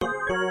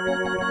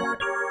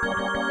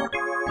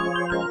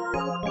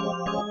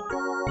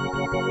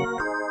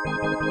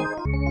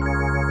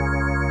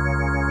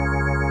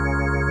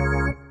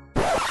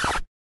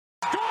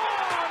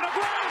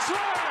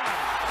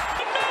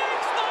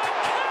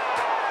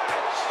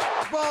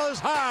fastball is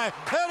high.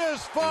 It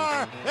is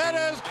far. It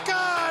is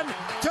gone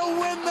to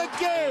win the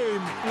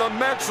game. The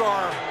Mets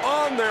are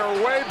on their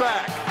way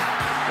back.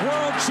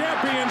 World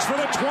champions for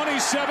the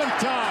 27th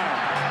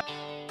time.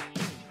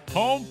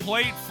 Home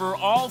plate for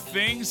all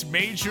things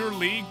Major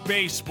League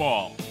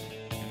Baseball.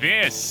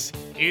 This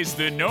is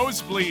the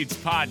Nosebleeds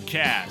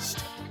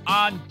Podcast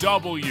on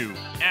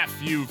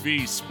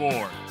WFUV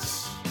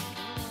Sports.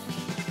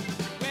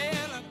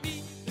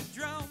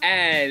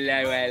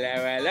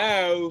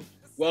 Hello.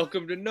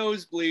 Welcome to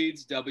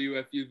Nosebleeds,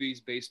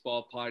 WFUV's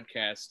baseball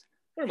podcast.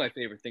 One of my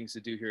favorite things to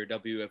do here at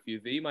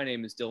WFUV. My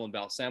name is Dylan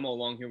Balsamo,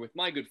 along here with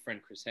my good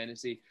friend Chris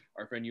Hennessy,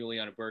 our friend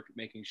Juliana Burke,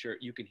 making sure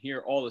you can hear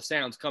all the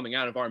sounds coming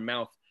out of our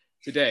mouth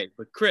today.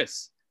 But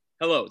Chris,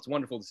 hello. It's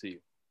wonderful to see you.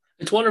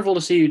 It's wonderful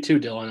to see you too,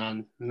 Dylan,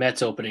 on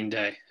Mets opening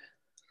day.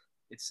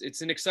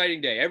 It's an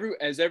exciting day.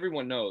 As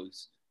everyone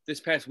knows, this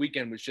past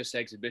weekend was just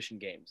exhibition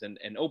games, and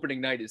opening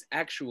night is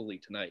actually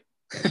tonight.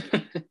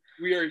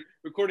 We are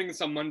recording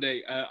this on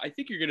Monday. I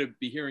think you're going to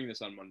be hearing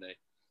this on Monday,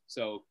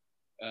 so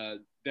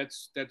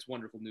that's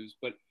wonderful news.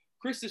 But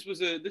Chris, this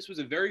was a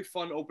very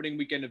fun opening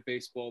weekend of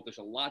baseball. There's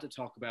a lot to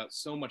talk about.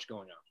 So much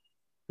going on.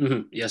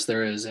 Mm-hmm. Yes,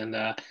 there is, and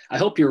I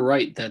hope you're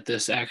right that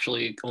this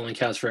actually only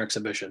counts for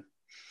exhibition.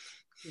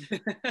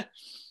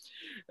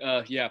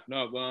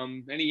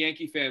 Any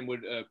Yankee fan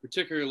would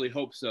particularly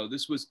hope so.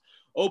 This was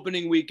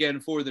opening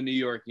weekend for the New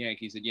York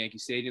Yankees at Yankee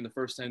Stadium. The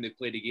first time they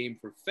played a game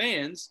for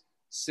fans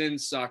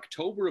since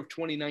October of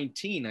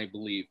 2019, I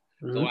believe.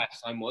 Mm-hmm. The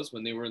last time was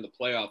when they were in the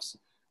playoffs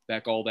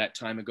back all that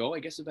time ago. I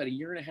guess about a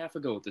year and a half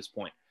ago at this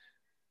point.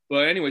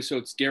 But anyway, so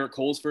it's Garrett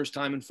Cole's first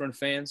time in front of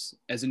fans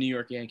as a New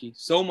York Yankee.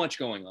 So much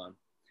going on.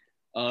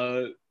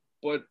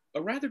 But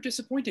a rather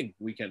disappointing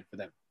weekend for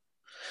them.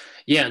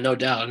 Yeah, no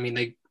doubt. I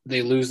mean,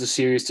 they lose the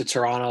series to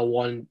Toronto.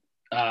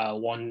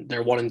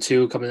 They're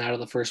 1-2 coming out of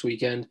the first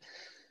weekend.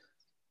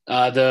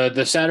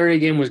 The Saturday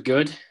game was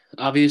good.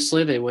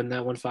 Obviously, they win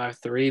that one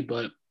 5-3,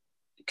 but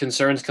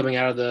concerns coming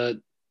out of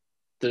the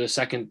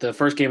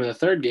first game and the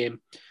third game.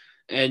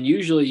 And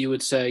usually you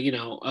would say,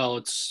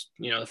 it's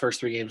the first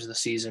three games of the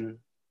season.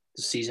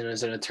 The season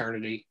is an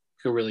eternity.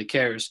 Who really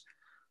cares?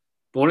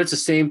 But when it's the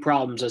same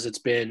problems as it's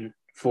been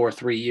for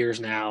 3 years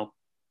now,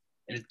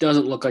 and it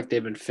doesn't look like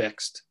they've been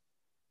fixed,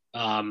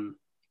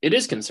 it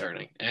is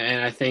concerning.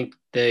 And I think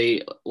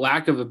the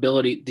lack of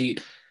ability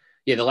to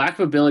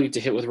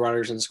hit with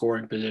runners in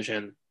scoring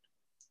position,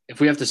 if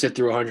we have to sit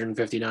through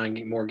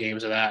 159 more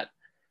games of that,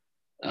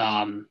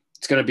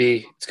 it's going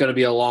to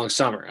be a long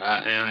summer.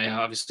 And I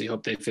obviously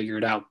hope they figure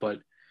it out. But,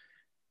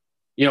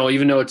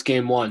 even though it's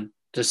game one,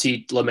 to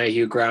see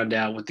LeMahieu ground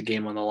out with the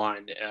game on the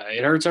line,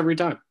 it hurts every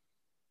time.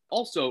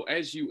 Also,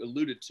 as you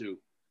alluded to,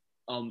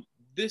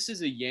 this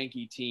is a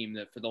Yankee team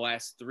that for the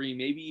last 3,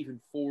 maybe even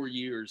 4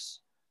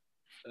 years,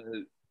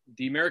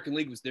 the American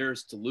League was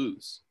theirs to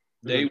lose.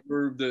 They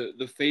were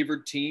the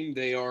favored team.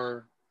 They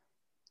are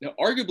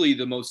arguably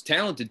the most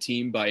talented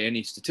team by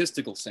any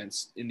statistical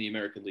sense in the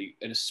American League,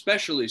 and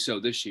especially so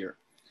this year.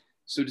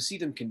 So to see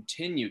them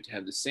continue to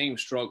have the same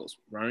struggles,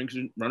 runners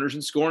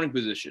in scoring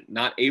position,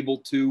 not able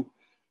to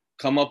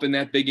come up in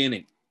that big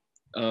inning,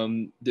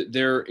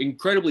 they're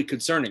incredibly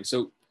concerning.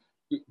 So,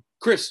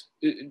 Chris,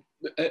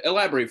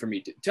 elaborate for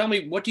me. Tell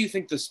me, what do you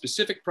think the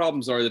specific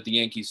problems are that the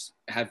Yankees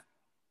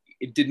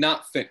did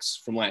not fix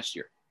from last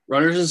year?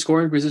 Runners in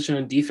scoring position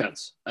and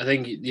defense. I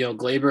think,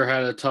 Gleyber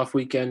had a tough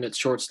weekend at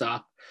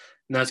shortstop,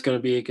 and that's going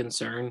to be a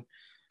concern.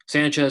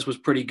 Sanchez was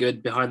pretty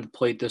good behind the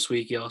plate this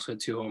week. He also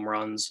had 2 home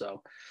runs.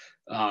 So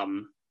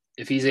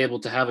if he's able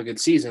to have a good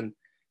season,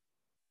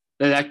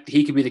 that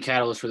he could be the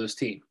catalyst for this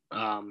team.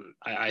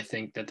 I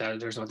think that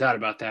there's no doubt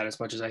about that.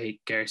 As much as I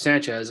hate Gary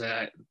Sanchez,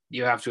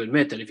 you have to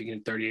admit that if you can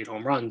get 38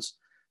 home runs,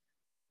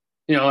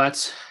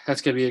 that's going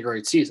to be a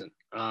great season.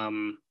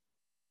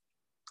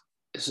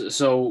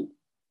 So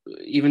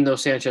even though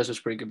Sanchez was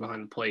pretty good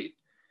behind the plate,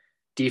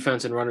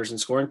 defense and runners in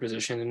scoring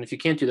position, and if you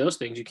can't do those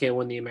things, you can't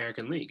win the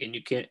American League, and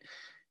you can't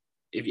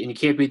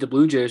beat the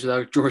Blue Jays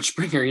without George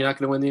Springer. You're not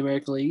going to win the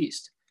American League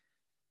East.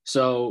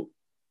 So,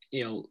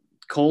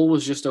 Cole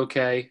was just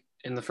okay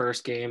in the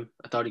first game.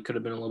 I thought he could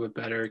have been a little bit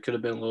better. He could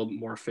have been a little bit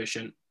more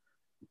efficient.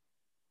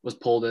 Was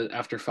pulled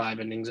after 5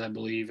 innings, I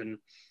believe, and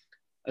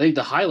I think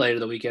the highlight of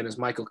the weekend is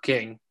Michael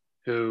King,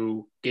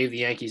 who gave the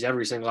Yankees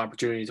every single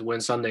opportunity to win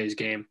Sunday's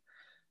game.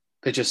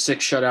 Pitches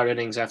 6 shutout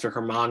innings after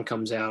Herman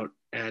comes out,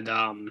 and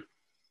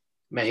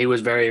he was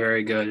very,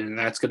 very good, and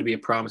that's going to be a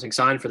promising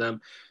sign for them,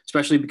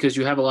 especially because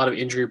you have a lot of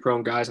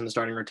injury-prone guys in the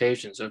starting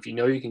rotation. So if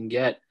you can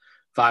get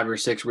 5 or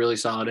 6 really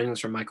solid innings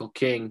from Michael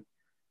King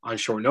on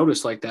short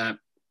notice like that,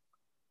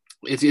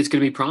 it's going to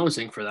be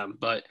promising for them.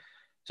 But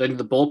so I think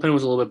the bullpen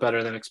was a little bit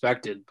better than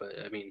expected. But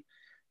I mean,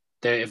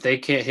 if they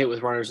can't hit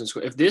with runners in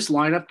score, if this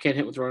lineup can't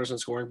hit with runners in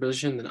scoring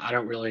position, then I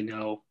don't really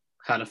know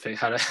how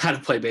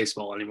to play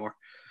baseball anymore.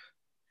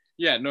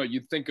 Yeah, no,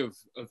 you'd think of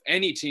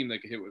any team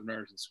that could hit with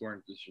runners in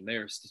scoring position. They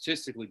are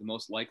statistically the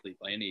most likely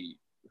by any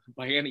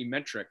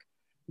metric.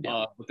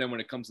 Yeah. But then when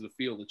it comes to the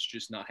field, it's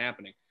just not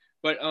happening.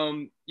 But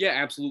yeah,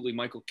 absolutely.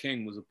 Michael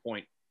King was a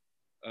point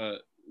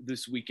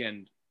this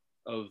weekend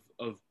of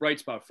bright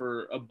spot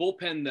for a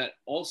bullpen that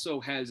also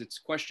has its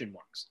question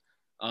marks.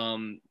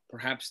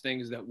 Perhaps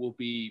things that will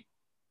be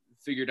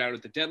figured out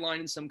at the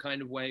deadline in some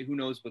kind of way. Who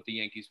knows what the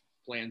Yankees'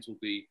 plans will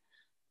be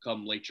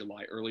come late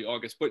July, early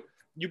August. But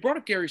you brought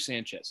up Gary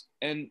Sanchez,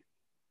 and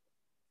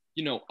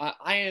you know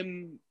I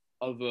am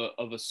of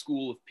a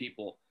school of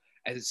people,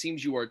 as it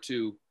seems you are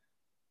too,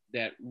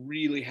 that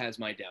really has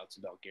my doubts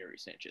about Gary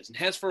Sanchez and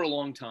has for a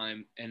long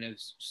time, and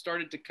has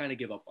started to kind of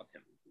give up on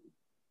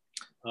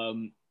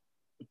him.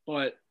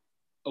 But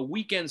a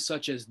weekend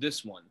such as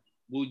this one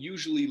will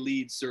usually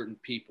lead certain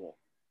people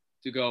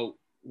to go,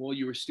 well,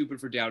 you were stupid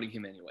for doubting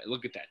him anyway.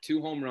 Look at that.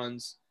 2 home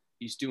runs.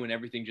 He's doing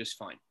everything just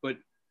fine. But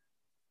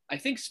I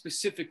think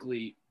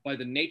specifically by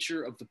the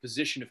nature of the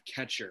position of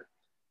catcher,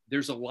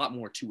 there's a lot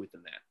more to it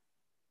than that.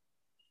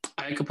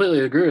 I completely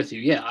agree with you.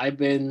 Yeah, I've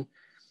been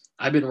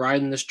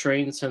riding this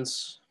train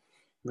since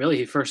really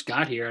he first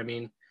got here. I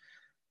mean,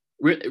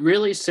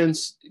 really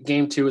since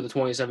Game 2 of the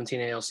 2017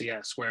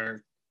 ALCS,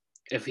 where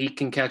if he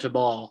can catch a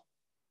ball,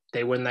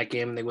 they win that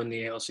game and they win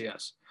the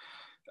ALCS.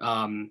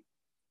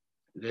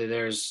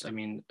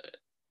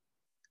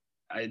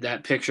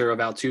 That picture of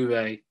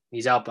Altuve,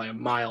 he's out by 1.5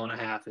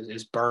 miles,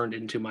 is burned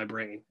into my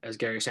brain as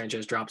Gary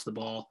Sanchez drops the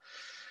ball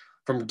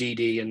from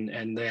DD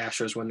and the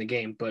Astros win the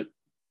game. But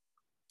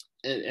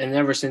and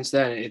ever since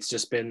then, it's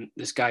just been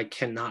this guy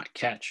cannot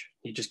catch.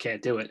 He just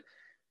can't do it.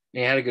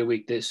 And he had a good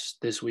week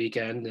this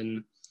weekend.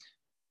 And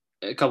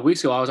a couple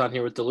weeks ago, I was on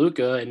here with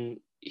DeLuca, and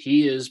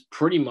he is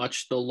pretty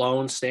much the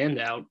lone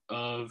standout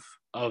of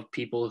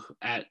people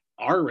at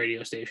our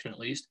radio station, at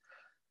least,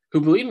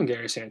 who believe in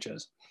Gary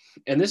Sanchez.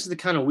 And this is the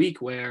kind of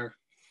week where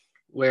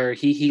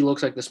he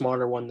looks like the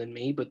smarter one than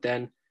me, but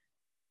then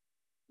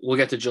we'll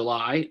get to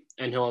July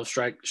and he'll have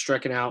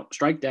striked out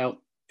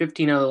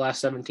 15 out of the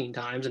last 17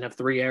 times and have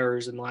 3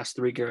 errors in the last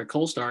 3 Garrett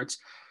Cole starts.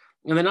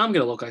 And then I'm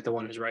going to look like the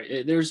one who's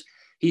right.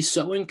 He's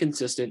so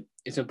inconsistent.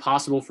 It's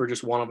impossible for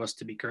just one of us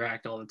to be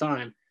correct all the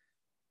time.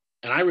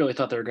 And I really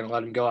thought they were going to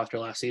let him go after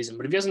last season.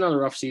 But if he has another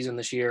rough season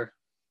this year,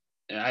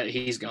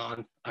 he's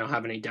gone. I don't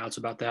have any doubts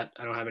about that.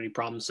 I don't have any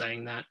problem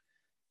saying that.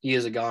 He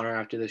is a goner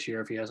after this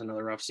year if he has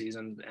another rough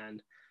season.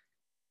 And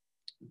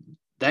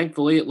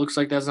thankfully, it looks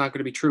like that's not going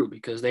to be true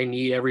because they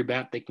need every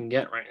bat they can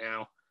get right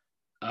now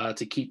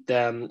to keep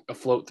them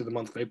afloat through the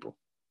month of April.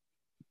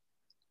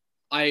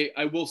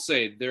 I will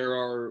say there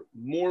are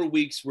more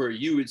weeks where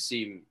you would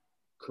seem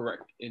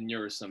correct in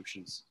your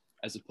assumptions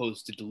as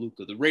opposed to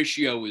DeLuca. The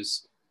ratio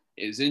is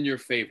in your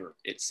favor,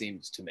 it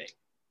seems to me.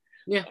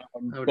 Yeah.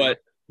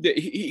 But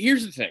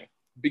here's the thing,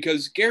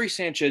 because Gary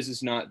Sanchez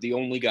is not the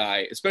only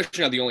guy,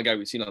 especially not the only guy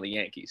we've seen on the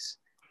Yankees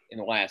in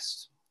the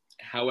last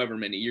however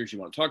many years you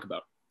want to talk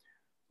about,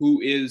 who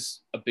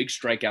is a big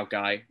strikeout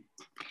guy,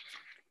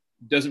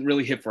 doesn't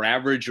really hit for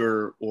average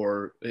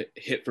or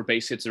hit for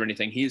base hits or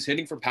anything. He is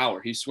hitting for power.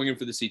 He's swinging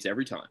for the seats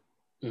every time.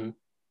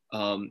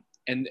 Mm-hmm.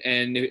 And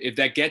if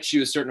that gets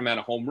you a certain amount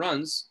of home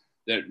runs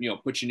that, you know,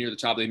 puts you near the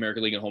top of the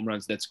American League in home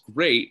runs, that's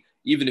great,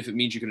 even if it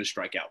means you're going to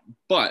strike out.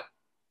 But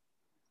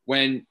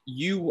when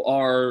you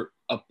are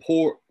a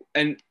poor,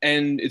 and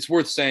it's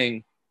worth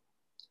saying,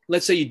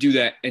 let's say you do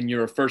that and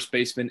you're a first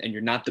baseman and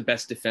you're not the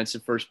best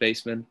defensive first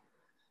baseman,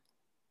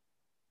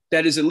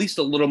 that is at least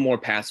a little more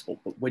passable.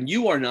 But when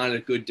you are not a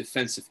good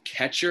defensive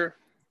catcher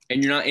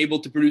and you're not able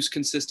to produce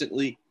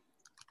consistently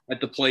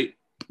at the plate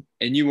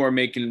and you are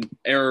making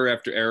error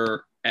after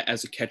error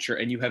as a catcher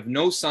and you have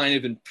no sign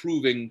of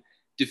improving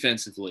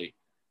defensively,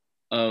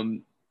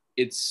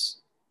 it's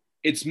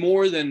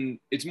more than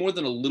a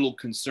little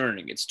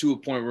concerning. It's to a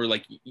point where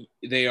like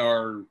they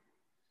are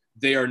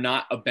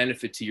not a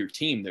benefit to your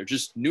team. They're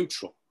just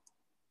neutral.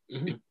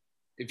 Mm-hmm.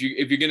 If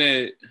you're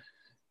gonna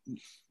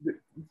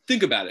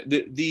think about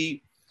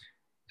it,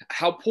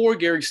 how poor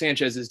Gary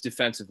Sanchez is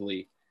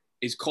defensively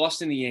is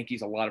costing the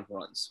Yankees a lot of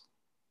runs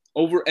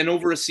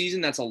over a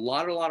season. That's a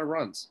lot of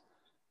runs.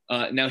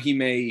 Now he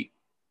may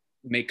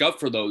make up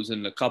for those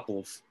in a couple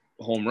of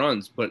home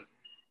runs, but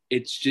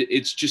it's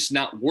just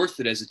not worth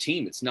it as a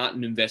team. It's not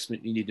an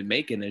investment you need to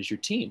make in as your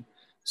team.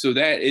 So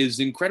that is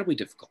incredibly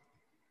difficult.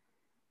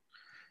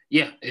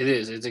 Yeah, it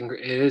is. It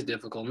is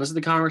difficult. And this is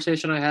the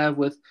conversation I have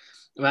with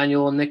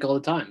Emmanuel and Nick all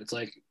the time. It's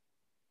like,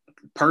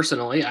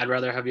 personally, I'd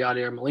rather have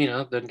Yadier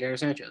Molina than Gary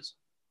Sanchez.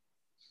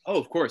 Oh,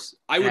 of course.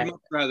 I would much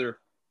rather,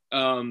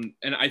 and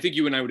I think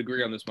you and I would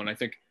agree on this one. I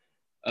think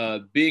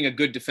being a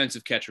good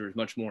defensive catcher is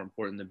much more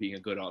important than being a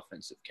good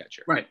offensive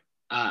catcher. Right.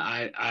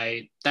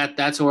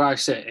 That's where I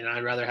sit, and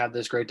I'd rather have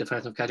this great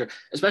defensive catcher,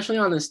 especially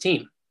on this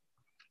team,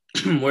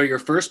 where your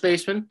first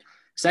baseman,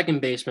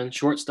 second baseman,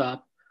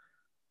 shortstop,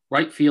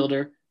 right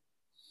fielder,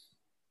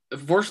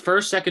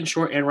 first, second,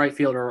 short, and right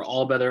fielder are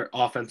all better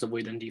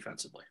offensively than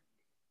defensively.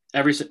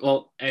 And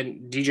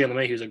DJ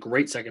LeMahieu is a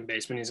great second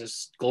baseman. He's a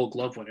Gold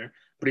Glove winner,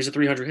 but he's a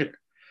 300 hitter.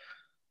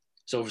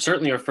 So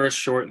certainly our first,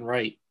 short, and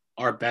right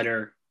are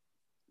better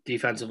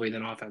defensively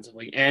than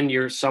offensively. And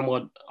you're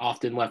somewhat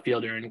often left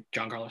fielder and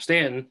Giancarlo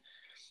Stanton,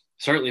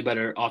 certainly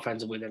better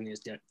offensively than he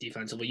is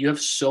defensively. You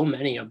have so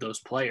many of those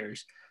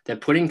players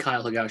that putting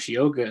Kyle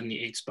Higashioka in the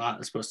 8th spot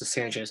as opposed to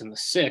Sanchez in the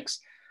 6th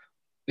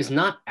is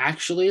not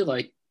actually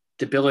like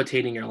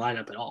debilitating your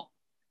lineup at all.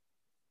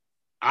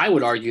 I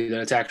would argue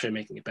that it's actually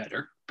making it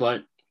better,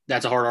 but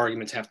that's a hard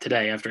argument to have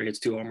today after he hits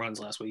 2 home runs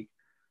last week.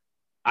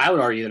 I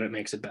would argue that it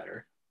makes it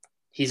better.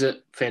 He's a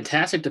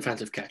fantastic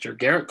defensive catcher.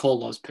 Garrett Cole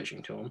loves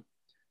pitching to him.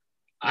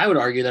 I would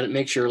argue that it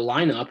makes your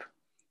lineup,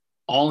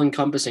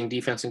 all-encompassing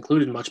defense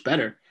included, much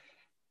better.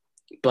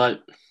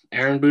 But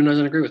Aaron Boone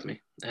doesn't agree with me,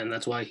 and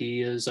that's why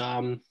he is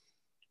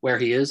where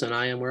he is, and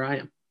I am where I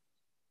am.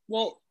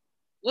 Well,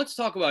 let's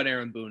talk about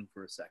Aaron Boone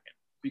for a second,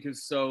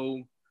 because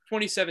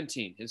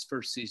 2017, his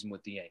first season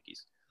with the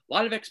Yankees, a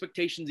lot of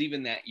expectations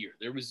even that year.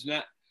 There was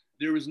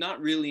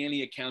not really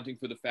any accounting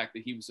for the fact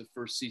that he was a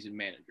first season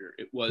manager.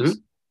 It was,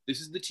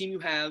 This is the team you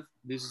have.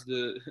 This is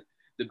the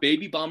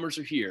baby bombers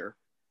are here.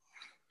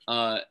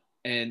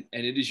 And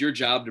it is your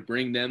job to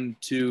bring them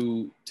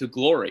to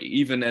glory,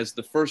 even as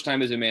the first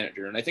time as a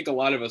manager. And I think a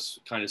lot of us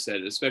kind of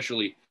said,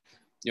 especially,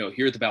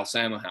 here at the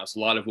Balsamo house, a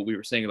lot of what we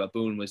were saying about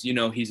Boone was,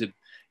 he's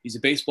a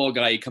baseball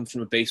guy. He comes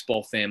from a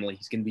baseball family.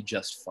 He's going to be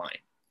just fine.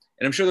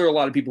 And I'm sure there are a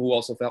lot of people who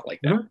also felt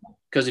like that.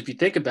 Because if you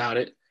think about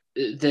it,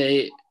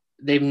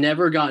 they've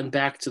never gotten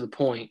back to the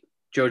point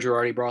Joe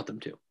Girardi brought them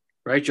to,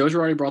 right? Joe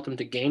Girardi brought them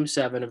to Game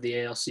 7 of the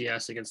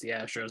ALCS against the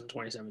Astros in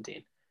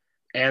 2017.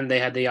 And they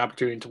had the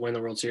opportunity to win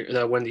the World Series,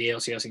 win the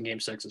ALCS in Game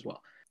 6 as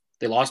well.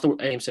 They lost the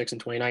Game 6 in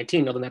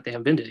 2019. Other than that, they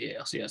haven't been to the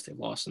ALCS. They've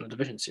lost in the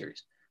division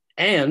series.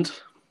 And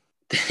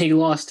they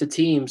lost to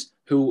teams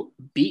who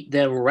beat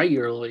them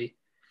regularly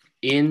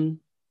in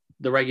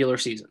the regular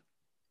season.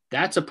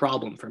 That's a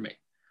problem for me.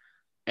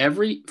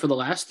 For the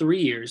last 3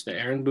 years that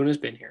Aaron Boone has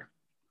been here,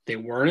 they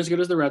weren't as good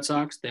as the Red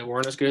Sox, they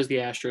weren't as good as the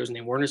Astros, and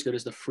they weren't as good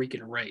as the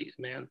freaking Rays,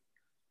 man.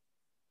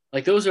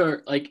 Like, those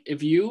are, like,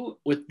 if you,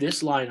 with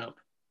this lineup,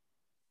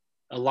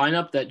 a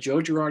lineup that Joe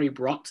Girardi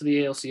brought to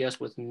the ALCS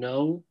with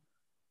no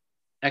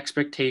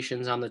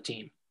expectations on the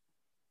team,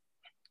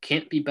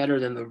 can't be better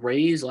than the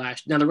Rays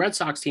last. Now, the Red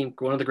Sox team,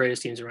 one of the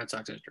greatest teams in Red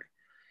Sox history.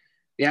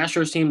 The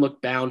Astros team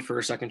looked bound for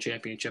a second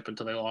championship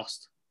until they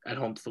lost at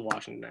home to the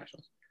Washington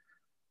Nationals.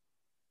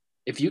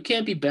 If you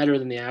can't be better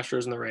than the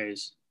Astros and the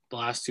Rays the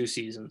last 2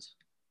 seasons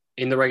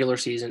in the regular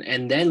season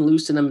and then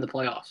lose to them in the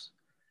playoffs,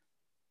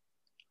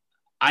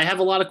 I have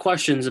a lot of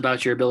questions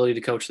about your ability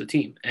to coach the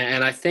team.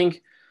 And I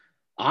think,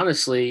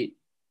 honestly,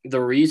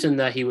 the reason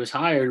that he was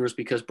hired was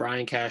because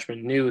Brian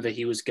Cashman knew that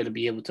he was going to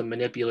be able to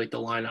manipulate the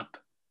lineup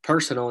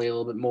personally a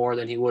little bit more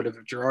than he would if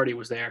Girardi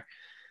was there.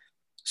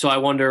 So I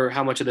wonder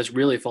how much of this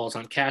really falls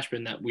on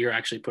Cashman that we are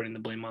actually putting the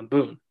blame on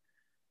Boone.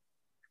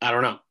 I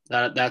don't know.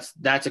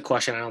 That's a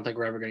question I don't think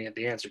we're ever going to get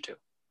the answer to.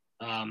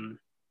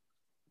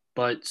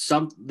 But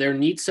there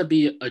needs to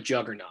be a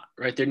juggernaut,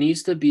 right? There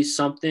needs to be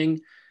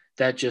something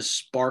that just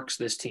sparks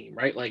this team,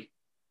 right? Like,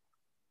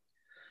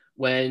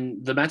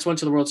 when the Mets went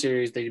to the World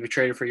Series, they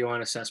traded for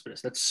Yoenis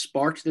Cespedes. That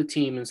sparked the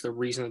team, and it's the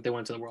reason that they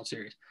went to the World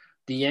Series.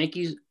 The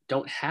Yankees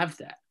don't have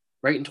that,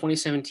 right? In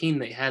 2017,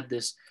 they had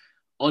this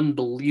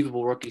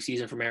unbelievable rookie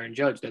season from Aaron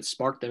Judge that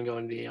sparked them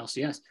going to the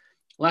ALCS.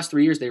 The last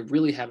 3 years, they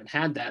really haven't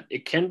had that.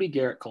 It can be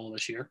Garrett Cole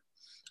this year.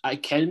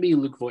 It can be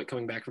Luke Voit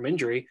coming back from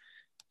injury.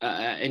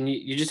 And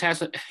you just have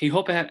to –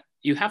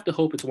 you have to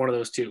hope it's one of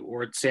those two,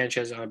 or it's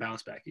Sanchez on a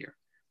bounce-back year.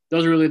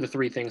 Those are really the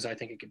 3 things I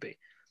think it could be.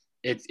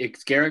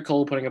 It's Garrett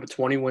Cole putting up a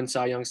 20-win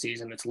Cy Young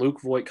season. It's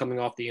Luke Voit coming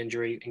off the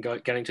injury and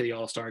getting to the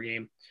All-Star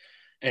game.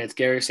 And it's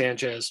Gary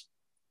Sanchez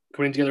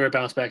putting together a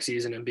bounce-back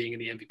season and being in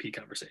the MVP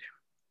conversation.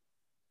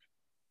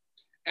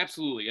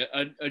 Absolutely.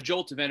 A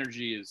jolt of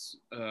energy is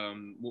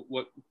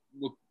what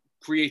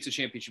creates a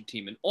championship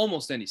team in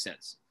almost any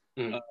sense.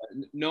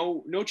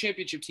 No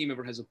championship team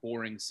ever has a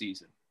boring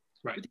season.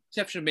 Right. With the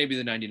exception of maybe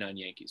the 99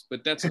 Yankees.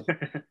 But that's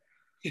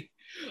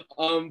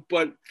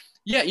but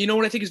yeah, you know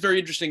what I think is very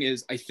interesting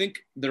is I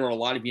think there are a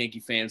lot of Yankee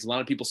fans, a lot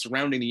of people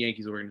surrounding the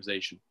Yankees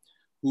organization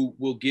who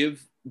will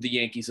give the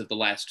Yankees of the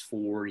last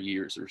 4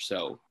 years or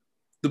so,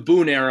 the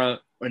Boone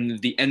era and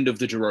the end of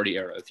the Girardi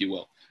era, if you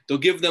will. They'll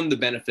give them the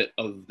benefit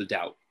of the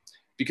doubt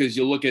because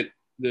you'll look at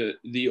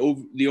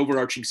the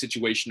overarching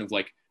situation of,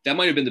 like, that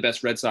might have been the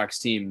best Red Sox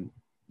team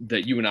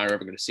that you and I are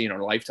ever going to see in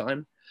our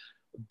lifetime.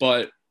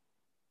 But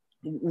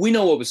we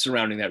know what was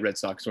surrounding that Red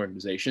Sox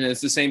organization. And it's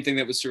the same thing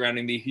that was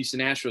surrounding the Houston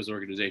Astros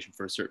organization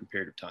for a certain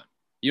period of time.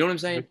 You know what I'm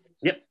saying?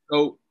 Yep.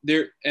 So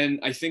and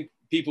I think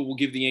people will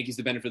give the Yankees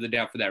the benefit of the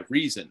doubt for that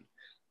reason.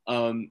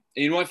 And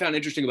you know what I found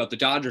interesting about the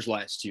Dodgers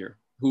last year,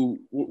 who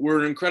were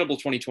an incredible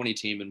 2020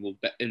 team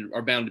and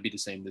are bound to be the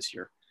same this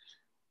year.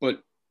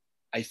 But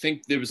I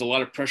think there was a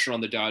lot of pressure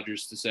on the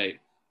Dodgers to say,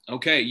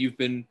 okay, you've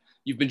been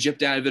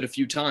gypped out of it a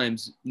few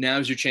times.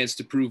 Now's your chance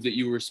to prove that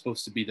you were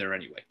supposed to be there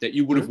anyway, that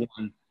you would have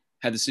won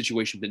had the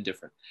situation been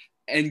different.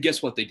 And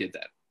guess what? They did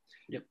that.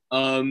 Yep.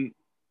 And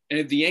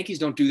if the Yankees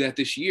don't do that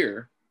this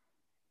year,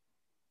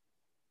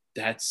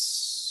 that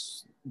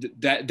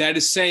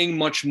is saying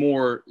much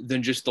more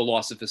than just the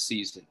loss of a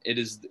season. It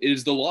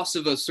is the loss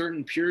of a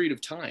certain period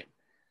of time.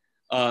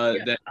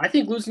 That I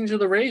think losing to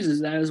the Rays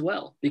is that as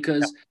well,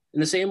 because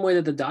in the same way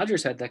that the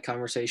Dodgers had that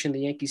conversation,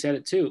 the Yankees had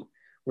it too,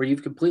 where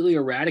you've completely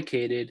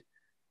eradicated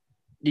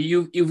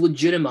you've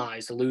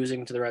legitimized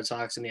losing to the Red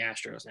Sox and the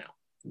Astros now.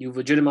 You've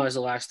legitimized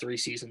the last 3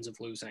 seasons of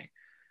losing.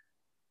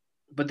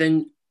 But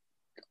then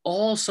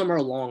all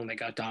summer long, they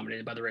got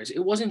dominated by the Rays. It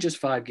wasn't just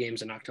 5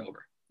 games in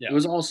October. Yeah. It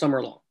was all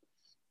summer long.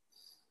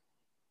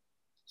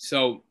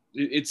 So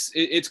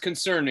it's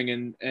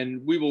concerning,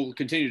 and we will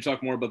continue to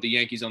talk more about the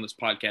Yankees on this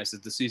podcast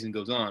as the season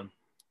goes on.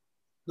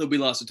 There'll be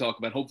lots to talk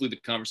about. Hopefully the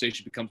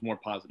conversation becomes more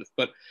positive.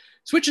 But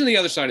switching to the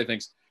other side of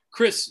things,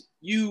 Chris,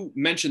 you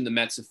mentioned the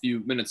Mets a few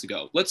minutes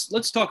ago.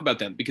 Let's talk about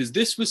them, because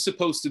this was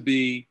supposed to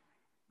be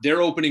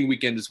their opening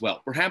weekend as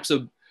well. Perhaps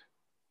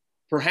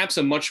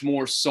a much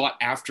more sought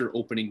after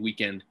opening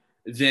weekend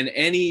than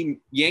any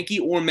Yankee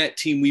or Met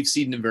team we've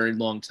seen in a very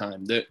long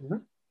time.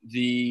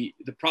 The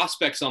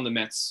prospects on the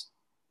Mets,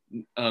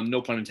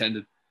 no pun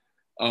intended,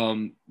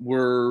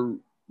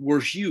 were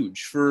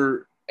huge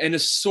for an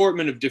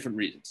assortment of different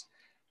reasons.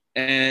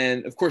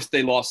 And of course,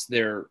 they lost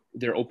their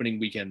opening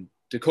weekend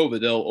to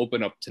COVID. They'll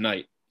open up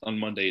tonight on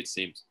Monday, it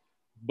seems.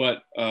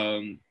 But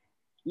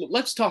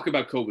let's talk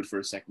about COVID for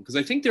a second, because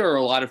I think there are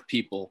a lot of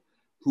people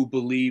who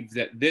believe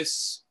that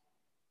this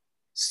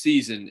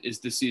season is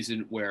the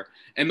season where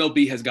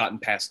MLB has gotten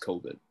past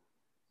COVID,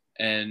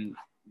 and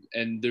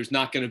there's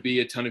not going to be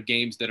a ton of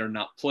games that are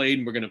not played,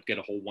 and we're going to get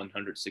a whole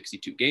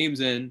 162 games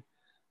in.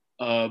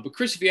 But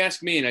Chris, if you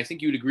ask me, and I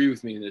think you'd agree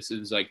with me, this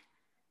is like,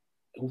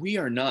 we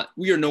are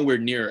nowhere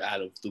near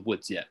out of the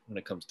woods yet when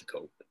it comes to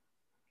COVID.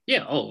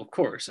 Yeah. Oh, of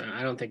course.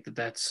 I don't think that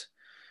that's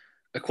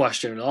a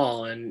question at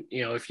all. And,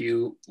 if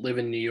you live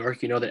in New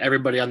York, you know that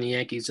everybody on the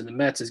Yankees and the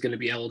Mets is going to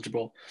be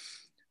eligible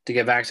to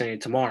get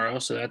vaccinated tomorrow.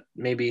 So that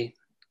maybe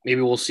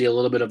we'll see a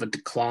little bit of a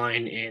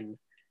decline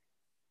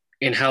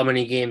in how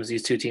many games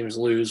these two teams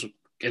lose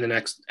in the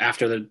next,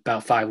 after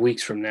about 5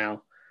 weeks from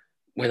now,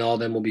 when all of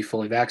them will be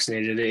fully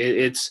vaccinated.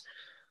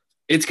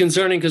 It's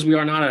concerning because we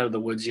are not out of the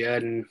woods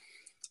yet. And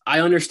I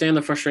understand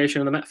the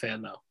frustration of the Met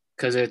fan, though,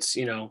 because it's,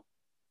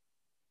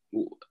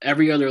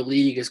 every other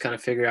league has kind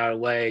of figured out a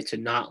way to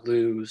not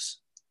lose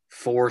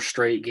 4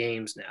 straight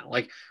games now.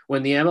 Like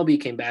when the MLB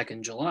came back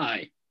in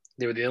July,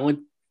 they were the only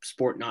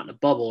sport not in a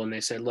bubble. And they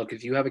said, look,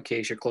 if you have a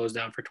case, you're closed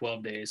down for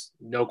 12 days,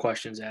 no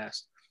questions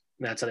asked.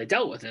 And that's how they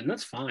dealt with it. And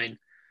that's fine.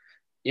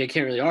 You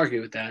can't really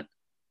argue with that.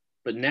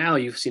 But now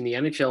you've seen the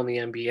NHL and the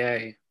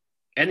NBA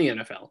and the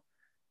NFL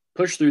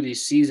push through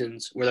these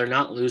seasons where they're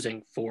not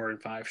losing 4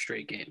 and 5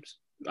 straight games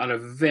on a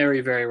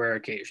very, very rare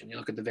occasion. You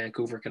look at the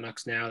Vancouver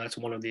Canucks now, that's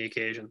one of the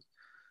occasions.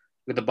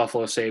 With the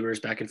Buffalo Sabres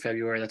back in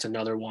February, that's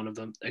another one of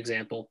them,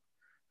 example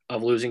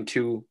of losing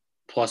 2+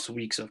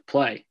 weeks of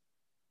play.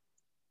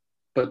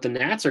 But the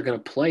Nats are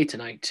going to play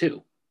tonight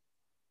too.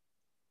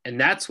 And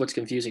that's what's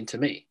confusing to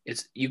me.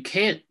 It's you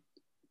can't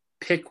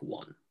pick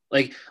one.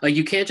 Like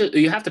you can't just,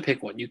 you have to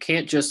pick one. You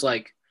can't just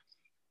like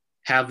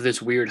have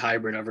this weird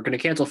hybrid of we're going to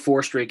cancel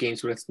 4 straight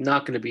games, but it's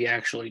not going to be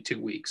actually 2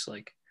 weeks.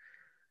 Like,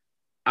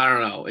 I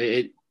don't know.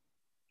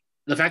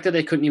 The fact that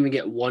they couldn't even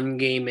get 1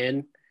 game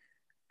in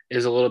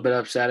is a little bit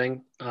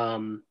upsetting.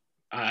 I'm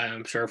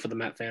sure for the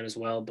Met fan as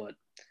well, but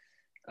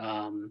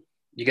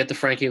you get the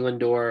Frankie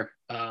Lindor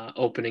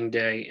opening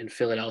day in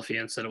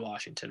Philadelphia instead of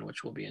Washington,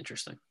 which will be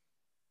interesting.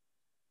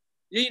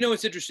 Yeah,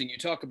 it's interesting. You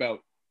talk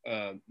about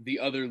the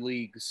other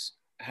leagues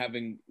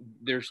having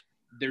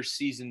their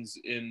seasons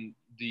in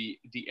the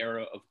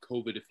era of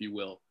COVID, if you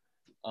will.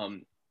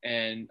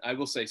 And I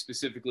will say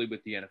specifically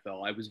with the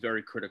NFL, I was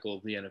very critical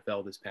of the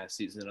NFL this past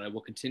season, and I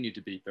will continue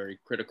to be very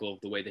critical of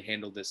the way they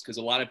handled this, because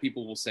a lot of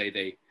people will say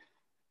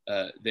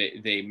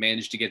they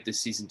managed to get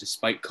this season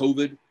despite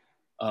COVID,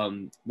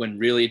 when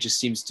really it just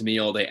seems to me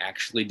all they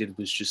actually did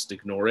was just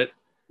ignore it.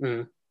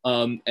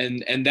 Mm-hmm.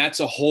 And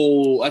that's a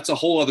whole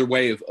other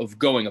way of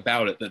going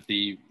about it that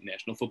the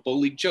National Football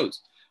League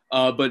chose.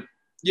 But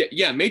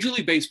yeah, Major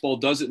League Baseball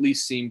does at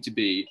least seem to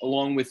be,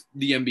 along with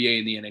the NBA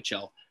and the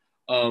NHL,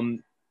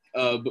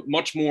 but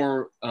much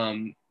more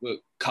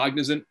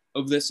cognizant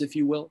of this, if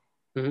you will.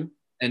 Mm-hmm.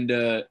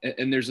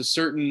 And there's a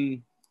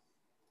certain,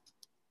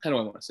 how do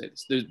I want to say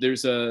this?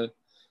 There's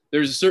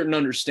a certain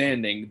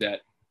understanding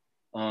that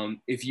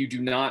if you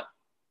do not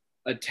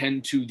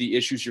attend to the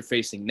issues you're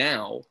facing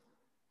now,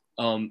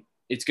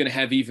 it's going to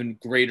have even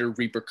greater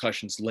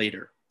repercussions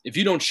later. If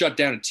you don't shut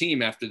down a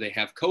team after they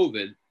have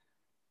COVID,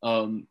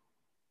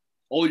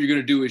 all you're going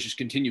to do is just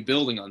continue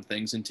building on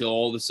things until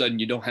all of a sudden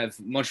you don't have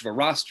much of a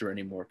roster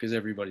anymore because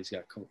everybody's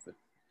got COVID.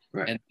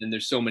 Right. And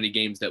there's so many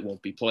games that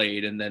won't be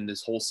played. And then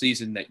this whole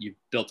season that you've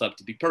built up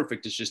to be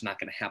perfect is just not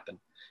going to happen.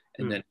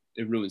 And then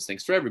it ruins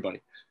things for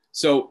everybody.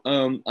 So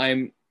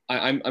I'm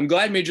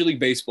glad Major League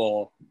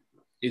Baseball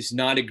is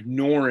not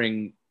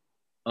ignoring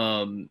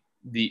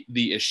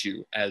the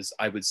issue, as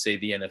I would say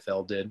the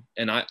NFL did.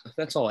 And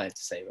that's all I had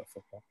to say about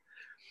football.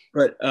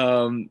 But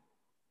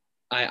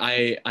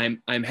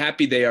I'm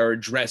happy they are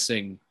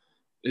addressing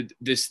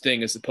this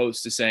thing as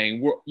opposed to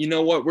saying, you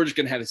know what, we're just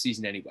going to have a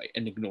season anyway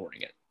and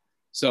ignoring it.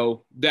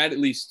 So that at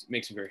least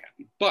makes me very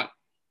happy. But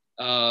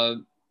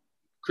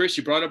Chris,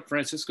 you brought up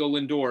Francisco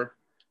Lindor,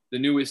 the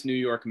newest New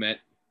York Met.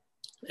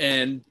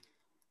 And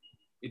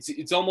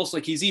It's almost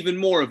like he's even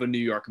more of a New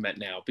York Met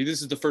now. But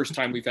this is the first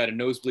time we've had a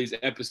Nosebleeds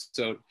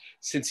episode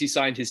since he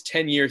signed his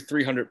 10-year,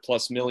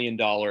 $300+ million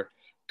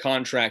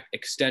contract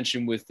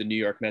extension with the New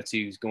York Mets.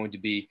 He's going to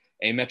be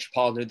a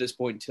Metropolitan at this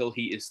point until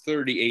he is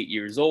 38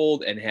 years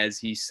old. And as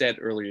he said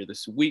earlier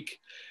this week,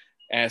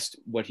 asked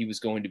what he was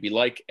going to be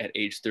like at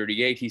age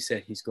 38, he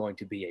said he's going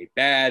to be a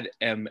bad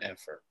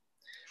MFer.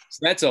 So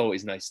that's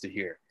always nice to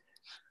hear.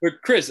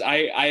 But Chris,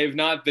 I have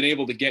not been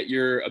able to get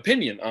your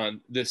opinion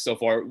on this so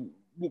far.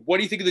 What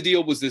do you think of the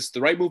deal? Was this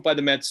the right move by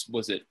the Mets?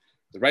 Was it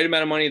the right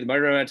amount of money, the right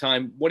amount of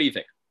time? What do you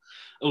think?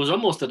 It was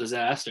almost a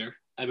disaster.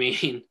 I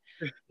mean,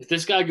 if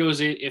this guy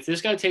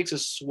takes a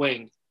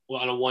swing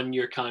on a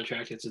 1-year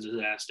contract, it's a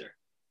disaster,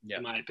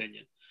 in my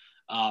opinion.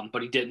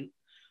 But he didn't.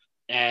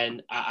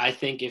 And I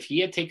think if he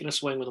had taken a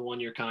swing with a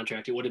 1-year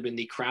contract, it would have been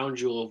the crown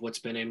jewel of what's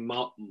been a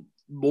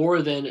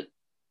more than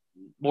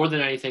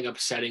anything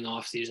upsetting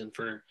offseason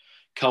for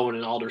Cohen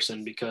and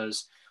Alderson,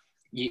 because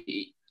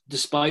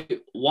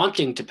despite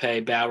wanting to pay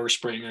Bauer,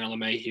 Springer,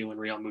 LeMahieu, and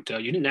Real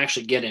Muto, you didn't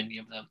actually get any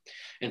of them.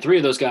 And 3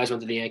 of those guys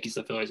went to the Yankees,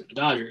 the Phillies, and the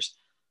Dodgers.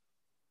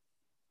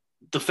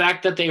 The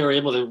fact that they were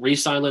able to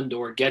re-sign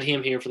Lindor, get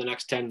him here for the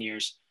next 10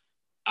 years,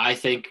 I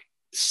think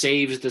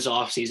saves this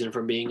offseason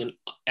from being an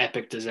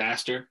epic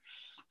disaster.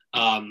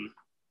 Now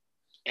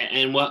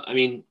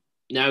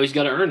he's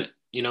got to earn it.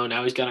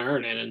 Now he's got to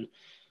earn it. And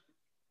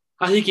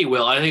I think he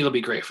will. I think it'll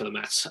be great for the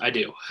Mets. I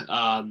do.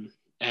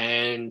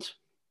 And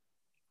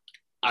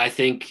I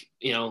think,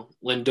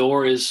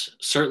 Lindor is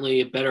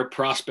certainly a better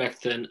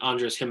prospect than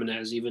Andres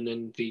Gimenez, even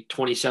in the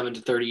 27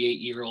 to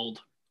 38-year-old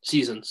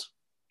seasons.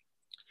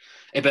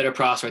 A better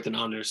prospect than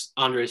Andres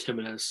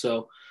Gimenez.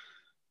 So,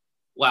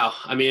 wow.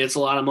 I mean, it's a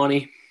lot of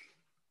money.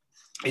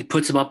 It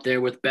puts him up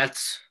there with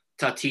Betts,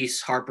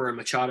 Tatis, Harper, and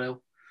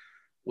Machado,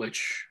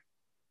 which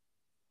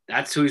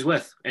that's who he's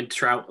with. And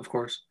Trout, of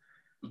course.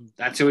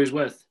 That's who he's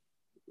with.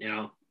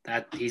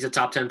 That he's a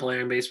top 10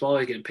 player in baseball.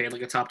 He's getting paid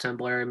like a top 10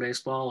 player in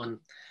baseball, and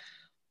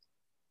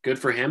good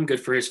for him, good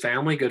for his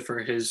family, good for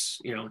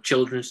his,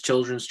 children's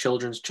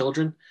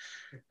children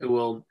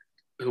who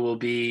will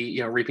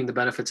be, reaping the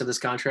benefits of this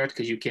contract,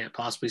 because you can't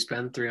possibly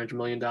spend $300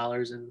 million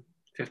in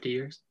 50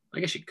 years.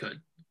 I guess you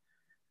could,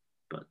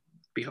 but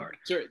it'd be hard.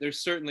 There's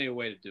certainly a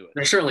way to do it.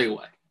 There's certainly a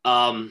way.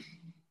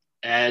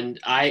 And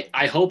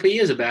I hope he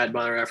is a bad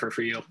mother effort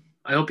for you.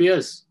 I hope he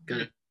is.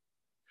 Good.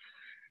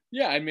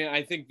 Yeah, I mean,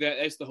 I think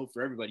that's the hope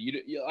for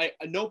everybody.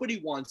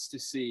 Nobody wants to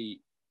see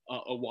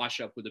a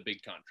wash up with a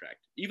big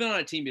contract, even on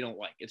a team you don't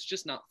like. It's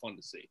just not fun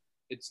to see.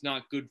 It's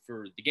not good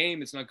for the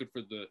game. It's not good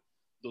for the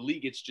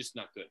league. It's just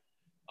not good.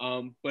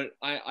 But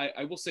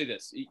I will say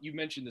this. You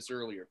mentioned this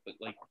earlier, but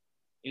like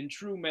in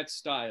true Mets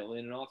style,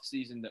 in an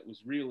offseason that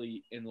was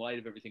really, in light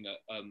of everything,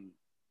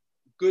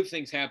 good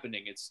things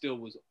happening, it still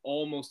was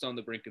almost on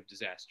the brink of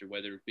disaster,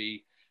 whether it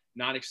be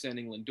not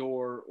extending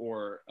Lindor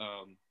or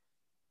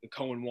the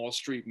Cohen Wall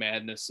Street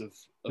madness of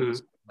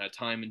that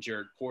time and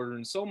Jared Porter,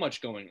 and so much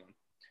going on.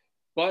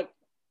 But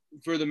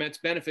for the Mets'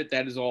 benefit,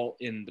 that is all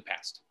in the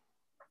past.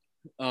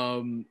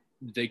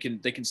 They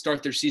can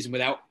start their season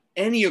without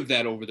any of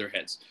that over their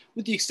heads,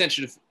 with the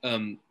extension of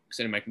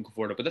extending Michael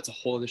Conforto, but that's a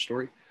whole other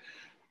story.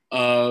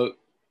 But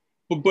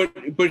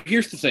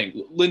here's the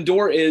thing: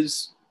 Lindor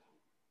is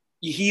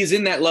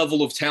in that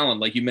level of talent,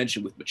 like you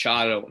mentioned, with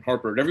Machado and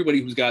Harper and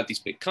everybody who's got these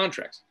big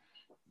contracts,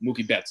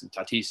 Mookie Betts and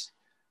Tatis.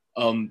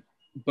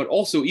 But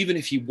also, even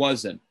if he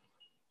wasn't,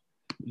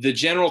 the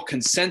general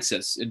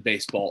consensus in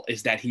baseball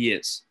is that he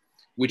is,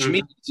 which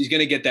means he's going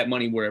to get that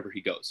money wherever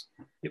he goes.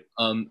 Yep.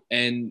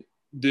 And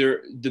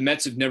the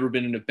Mets have never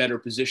been in a better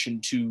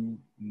position to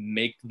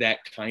make that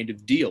kind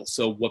of deal.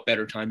 So what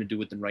better time to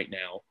do it than right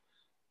now?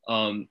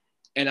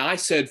 And I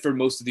said for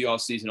most of the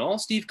offseason, all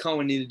Steve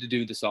Cohen needed to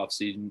do this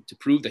offseason to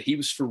prove that he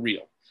was for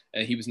real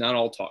and he was not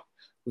all talk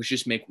was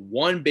just make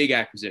one big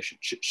acquisition.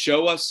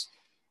 Show us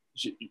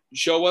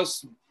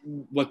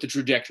what the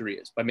trajectory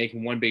is by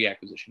making one big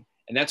acquisition.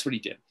 And that's what he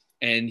did.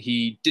 And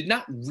he did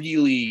not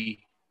really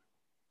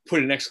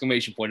put an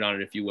exclamation point on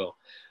it, if you will,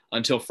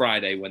 until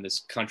Friday when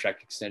this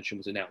contract extension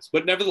was announced.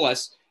 But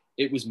nevertheless,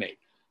 it was made.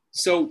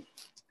 So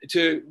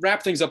to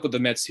wrap things up with the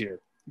Mets here,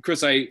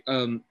 Chris,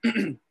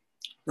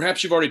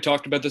 perhaps you've already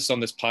talked about this on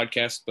this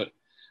podcast, but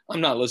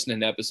I'm not listening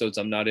to episodes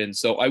I'm not in,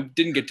 so I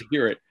didn't get to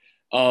hear it.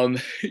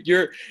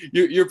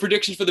 Your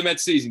prediction for the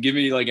Mets season, give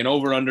me like an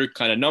over-under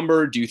kind of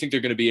number. Do you think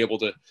they're going to be able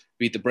to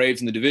beat the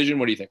Braves in the division?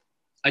 What do you think?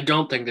 I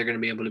don't think they're going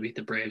to be able to beat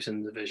the Braves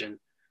in the division.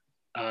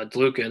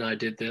 DeLuca and I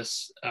did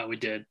this. We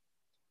did.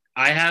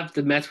 I have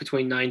the Mets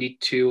between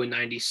 92 and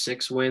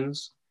 96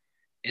 wins,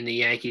 and the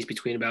Yankees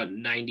between about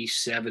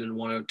 97 and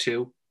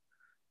 102.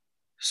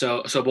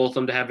 So both of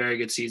them to have very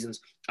good seasons.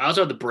 I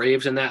also have the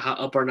Braves in that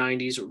upper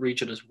 90s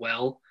region as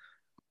well.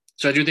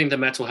 So I do think the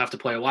Mets will have to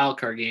play a wild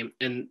card game.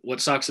 And what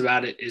sucks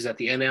about it is that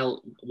the NL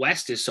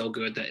West is so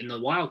good that in the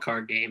wild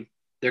card game,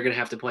 they're going to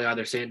have to play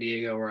either San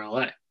Diego or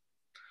LA,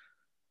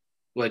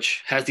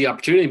 which has the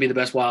opportunity to be the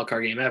best wild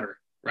card game ever,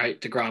 right?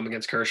 DeGrom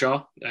against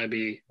Kershaw. That'd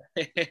be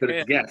good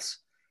as a guess,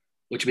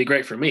 which would be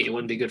great for me. It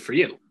wouldn't be good for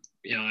you.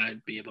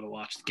 I'd be able to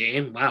watch the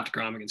game. Wow,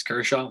 DeGrom against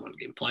Kershaw, one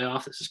game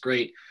playoff. This is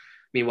great.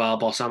 Meanwhile,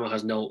 Balsamo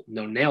has no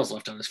nails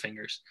left on his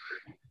fingers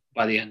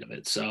by the end of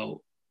it.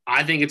 So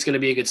I think it's going to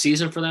be a good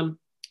season for them.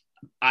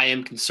 I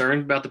am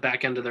concerned about the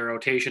back end of their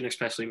rotation,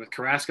 especially with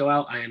Carrasco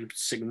out. I am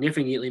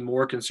significantly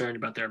more concerned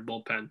about their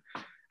bullpen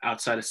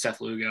outside of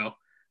Seth Lugo.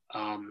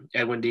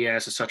 Edwin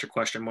Diaz is such a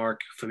question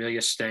mark.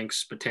 Familia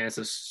stinks. Betances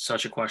is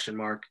such a question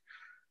mark.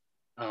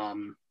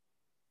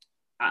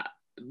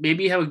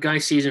 Maybe have a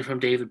nice season from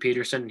David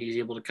Peterson. He's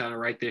able to kind of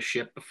right this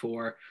ship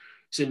before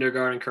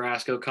Syndergaard and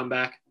Carrasco come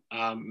back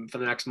for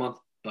the next month.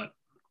 But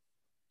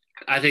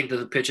I think that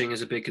the pitching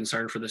is a big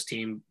concern for this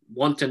team.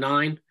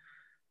 1-9,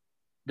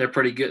 they're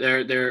pretty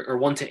good. They're or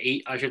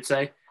 1-8, I should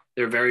say.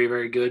 They're very,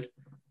 very good.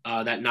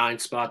 That 9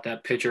 spot,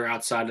 that pitcher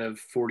outside of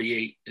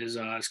 48 is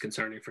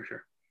concerning for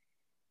sure.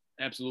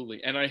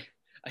 Absolutely. And I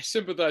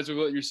sympathize with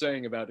what you're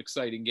saying about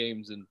exciting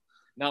games and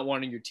not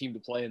wanting your team to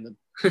play in them.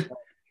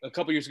 A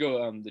couple years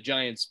ago, the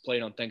Giants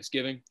played on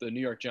Thanksgiving. The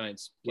New York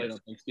Giants played on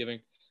Thanksgiving.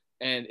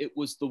 And it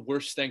was the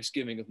worst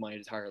Thanksgiving of my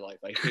entire life.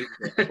 I hate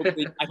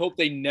it. I hope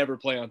they never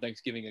play on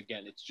Thanksgiving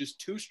again. It's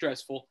just too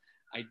stressful.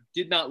 I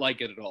did not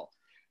like it at all.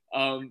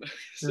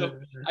 So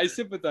I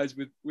sympathize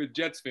with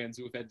Jets fans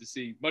who have had to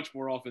see much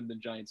more often than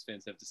Giants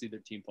fans have to see their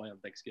team play on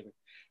Thanksgiving.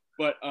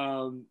 But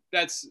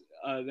that's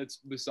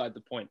beside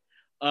the point.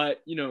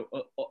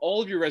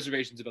 All of your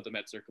reservations about the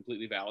Mets are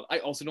completely valid. I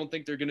also don't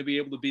think they're going to be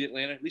able to beat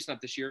Atlanta, at least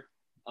not this year.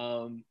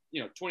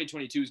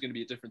 2022 is going to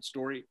be a different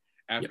story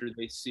after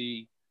they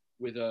see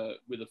with a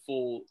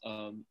full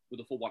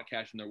wad of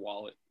cash in their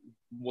wallet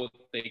what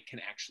they can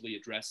actually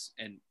address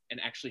and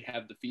actually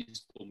have the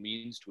feasible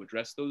means to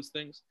address those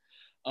things.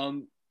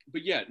 The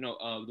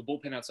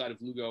bullpen outside of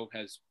Lugo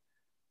has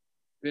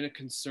been a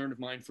concern of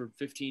mine for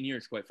 15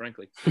 years, quite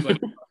frankly.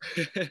 But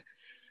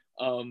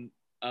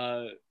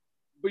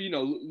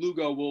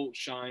Lugo will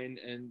shine,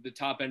 and the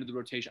top end of the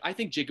rotation. I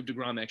think Jacob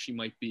deGrom actually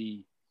might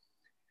be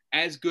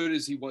as good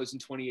as he was in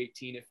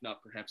 2018, if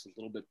not perhaps a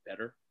little bit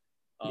better.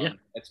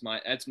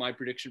 That's my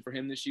prediction for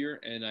him this year,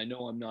 and I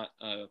know I'm not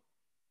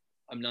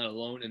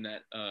alone in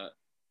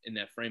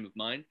that frame of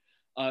mind.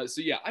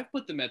 I've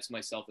put the Mets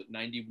myself at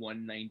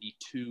 91,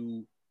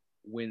 92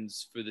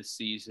 wins for the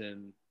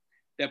season.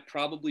 That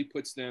probably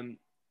puts them.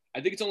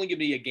 I think it's only going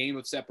to be a game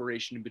of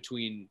separation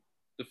between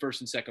the first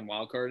and second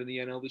wild card in the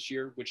NL this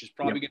year, which is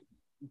probably going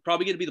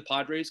to be the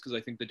Padres, because I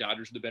think the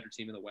Dodgers are the better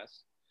team in the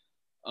West.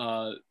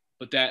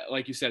 But that,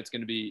 like you said, that's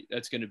going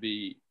to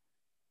be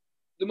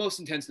the most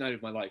intense night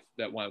of my life,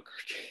 that wild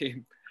card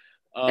game.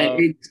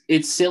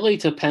 It's silly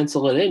to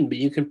pencil it in, but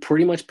you can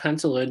pretty much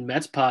pencil in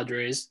Mets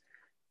Padres,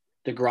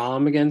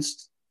 DeGrom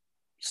against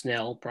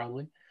Snell,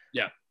 probably.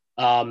 Yeah.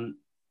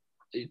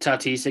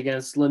 Tatis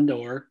against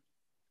Lindor,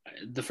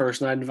 the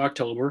first night of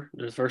October,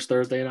 the first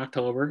Thursday in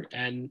October,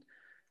 and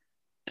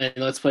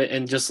let's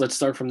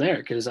start from there,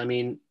 because I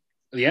mean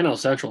the NL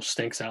Central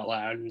stinks out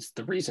loud, and it's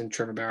the reason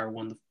Trevor Bauer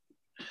won the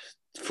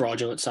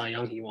fraudulent Cy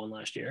Young he won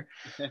last year.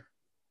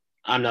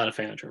 I'm not a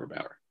fan of Trevor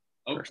Bauer.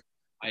 Oh,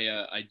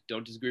 I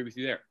don't disagree with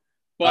you there.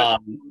 But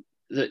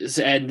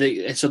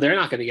so they're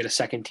not going to get a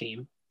second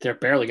team. They're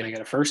barely going to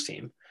get a first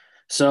team.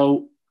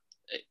 So,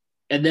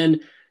 and then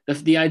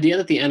the idea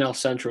that the NL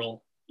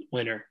Central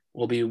winner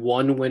will be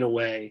one win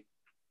away,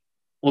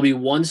 will be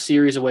one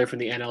series away from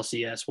the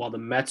NLCS, while the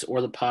Mets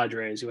or the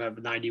Padres, who have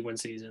 90-win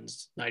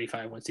seasons,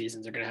 95-win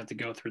seasons, are going to have to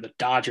go through the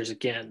Dodgers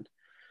again.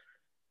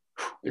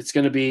 It's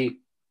going to be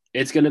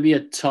a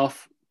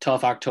tough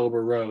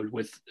October road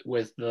with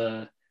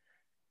the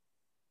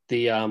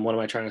what am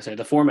I trying to say?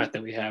 The format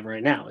that we have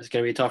right now is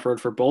going to be a tough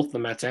road for both the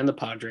Mets and the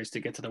Padres to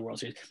get to the World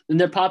Series. And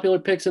they're popular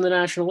picks in the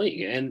National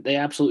League, and they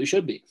absolutely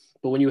should be.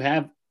 But when you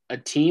have a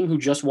team who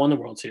just won the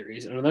World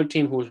Series and another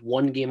team who was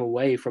one game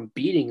away from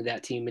beating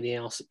that team in the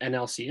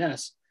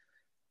NLCS,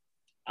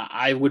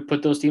 I would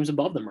put those teams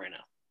above them right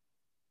now.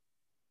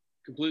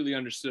 Completely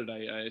understood.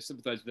 I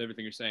sympathize with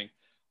everything you're saying.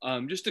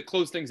 Just to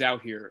close things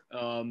out here,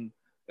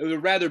 it was a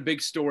rather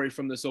big story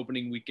from this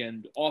opening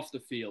weekend off the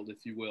field,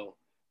 if you will,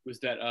 was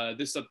that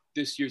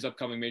this year's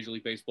upcoming Major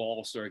League Baseball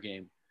All-Star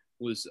Game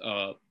was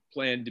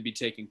planned to be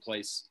taking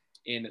place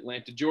in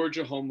Atlanta,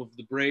 Georgia, home of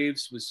the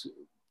Braves. Was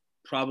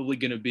probably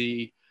going to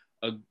be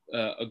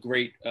a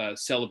great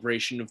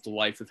celebration of the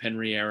life of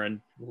Henry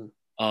Aaron.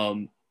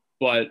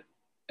 But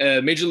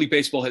Major League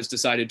Baseball has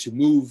decided to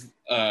move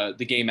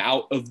the game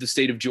out of the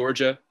state of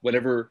Georgia,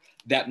 whatever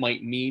that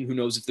might mean. Who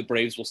knows if the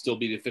Braves will still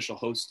be the official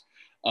host.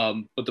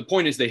 But the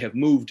point is they have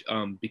moved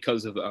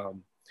because of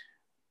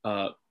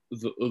the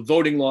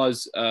voting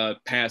laws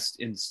passed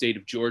in the state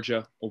of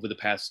Georgia over the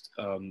past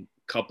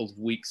couple of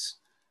weeks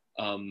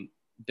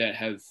that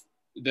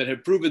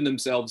have proven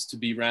themselves to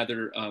be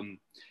rather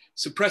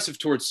suppressive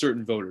towards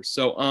certain voters.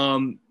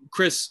 So,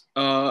 Chris,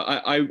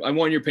 I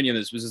want your opinion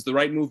on this. Was this the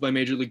right move by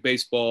Major League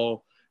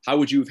Baseball? How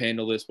would you have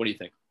handled this? What do you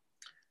think?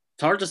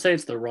 It's hard to say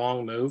it's the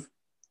wrong move.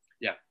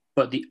 Yeah.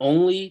 But the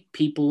only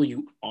people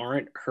you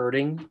aren't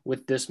hurting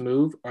with this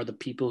move are the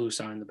people who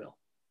signed the bill,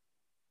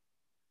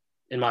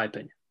 in my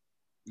opinion.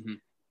 Mm-hmm.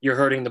 You're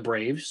hurting the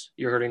Braves.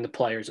 You're hurting the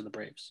players of the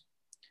Braves.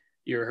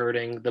 You're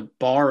hurting the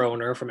bar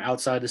owner from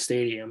outside the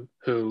stadium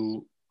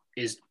who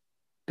is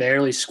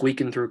barely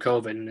squeaking through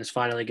COVID and is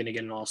finally going to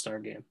get an all-star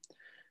game.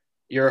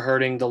 You're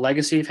hurting the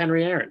legacy of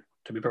Henry Aaron,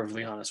 to be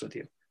perfectly honest with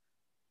you.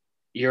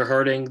 You're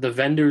hurting the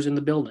vendors in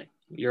the building.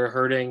 You're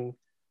hurting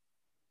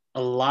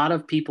a lot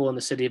of people in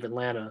the city of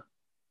Atlanta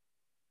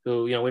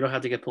who, we don't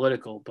have to get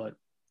political, but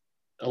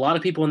a lot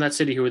of people in that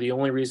city who are the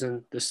only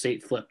reason the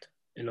state flipped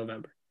in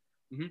November.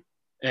 Mm-hmm.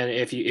 And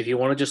if you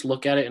want to just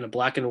look at it in a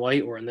black and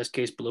white, or in this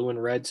case, blue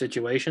and red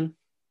situation,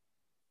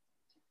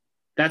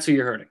 that's who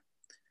you're hurting.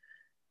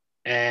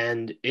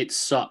 And it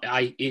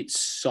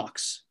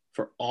sucks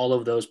for all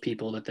of those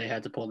people that they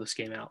had to pull this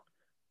game out.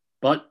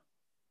 But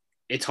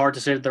it's hard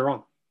to say that they're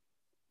wrong.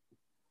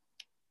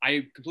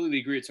 I completely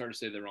agree. It's hard to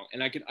say they're wrong.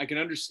 And I can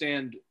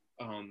understand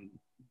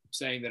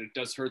saying that it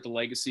does hurt the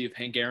legacy of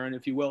Hank Aaron,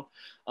 if you will.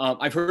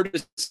 I've heard a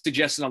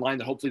suggestion online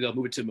that hopefully they'll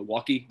move it to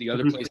Milwaukee, the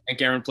other place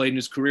Hank Aaron played in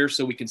his career,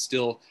 so we can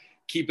still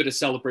keep it a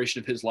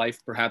celebration of his life,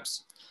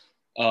 perhaps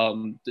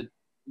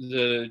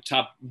the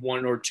top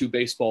one or two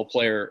baseball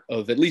player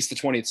of at least the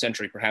 20th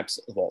century, perhaps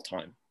of all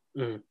time.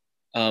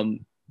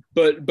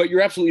 But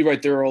you're absolutely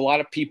right. There are a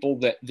lot of people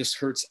that this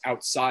hurts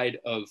outside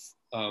of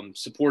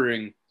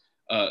supporting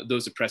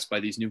those oppressed by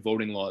these new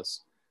voting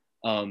laws.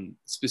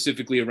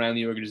 Specifically around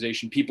the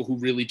organization, people who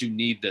really do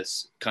need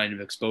this kind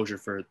of exposure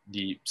for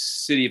the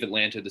city of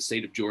Atlanta, the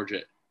state of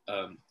Georgia,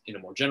 in a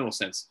more general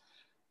sense.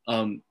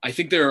 I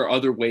think there are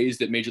other ways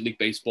that Major League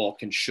Baseball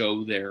can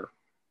show their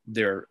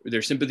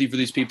sympathy for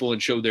these people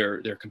and show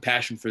their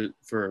compassion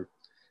for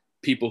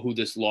people who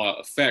this law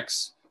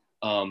affects,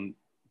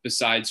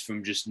 besides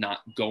from just not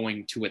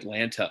going to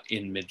Atlanta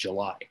in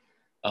mid-July.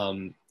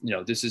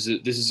 This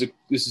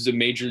is a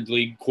major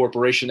league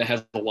corporation that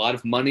has a lot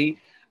of money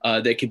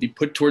that can be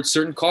put towards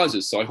certain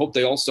causes. So I hope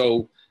they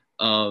also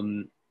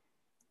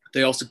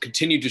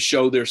continue to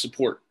show their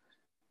support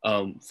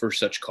for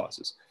such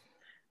causes.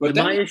 But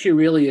my issue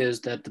really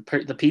is that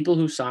the people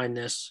who signed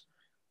this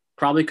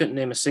probably couldn't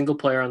name a single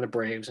player on the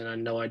Braves and had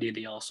no idea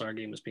the All-Star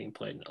game was being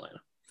played in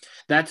Atlanta.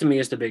 That to me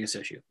is the biggest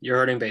issue. You're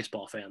hurting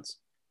baseball fans.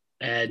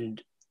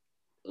 And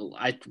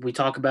we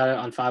talk about it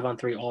on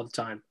 5-on-3 all the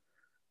time.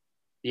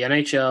 The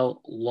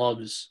NHL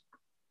loves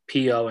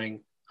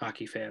POing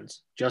hockey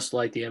fans, just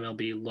like the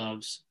MLB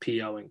loves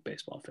POing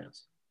baseball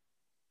fans.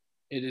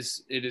 It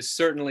is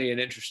certainly an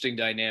interesting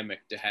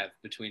dynamic to have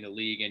between a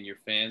league and your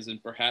fans,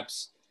 and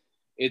perhaps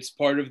it's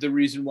part of the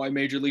reason why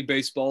Major League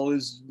Baseball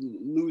is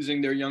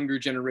losing their younger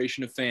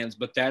generation of fans.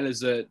 But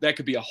that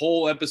could be a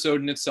whole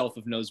episode in itself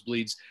of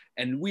Nosebleeds,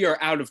 and we are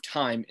out of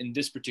time in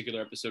this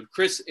particular episode.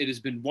 Chris, it has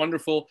been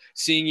wonderful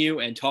seeing you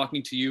and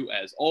talking to you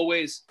as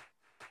always.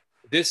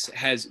 This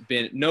has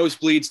been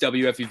Nosebleeds,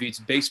 WFUV's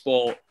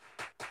baseball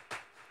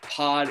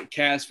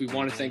podcast. We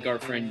want to thank our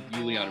friend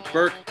Juliana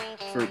Burke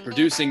for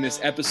producing this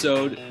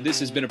episode. This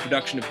has been a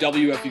production of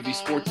WFUV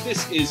Sports.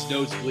 This is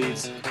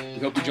Nosebleeds. We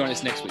hope you join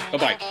us next week.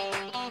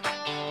 Bye-bye.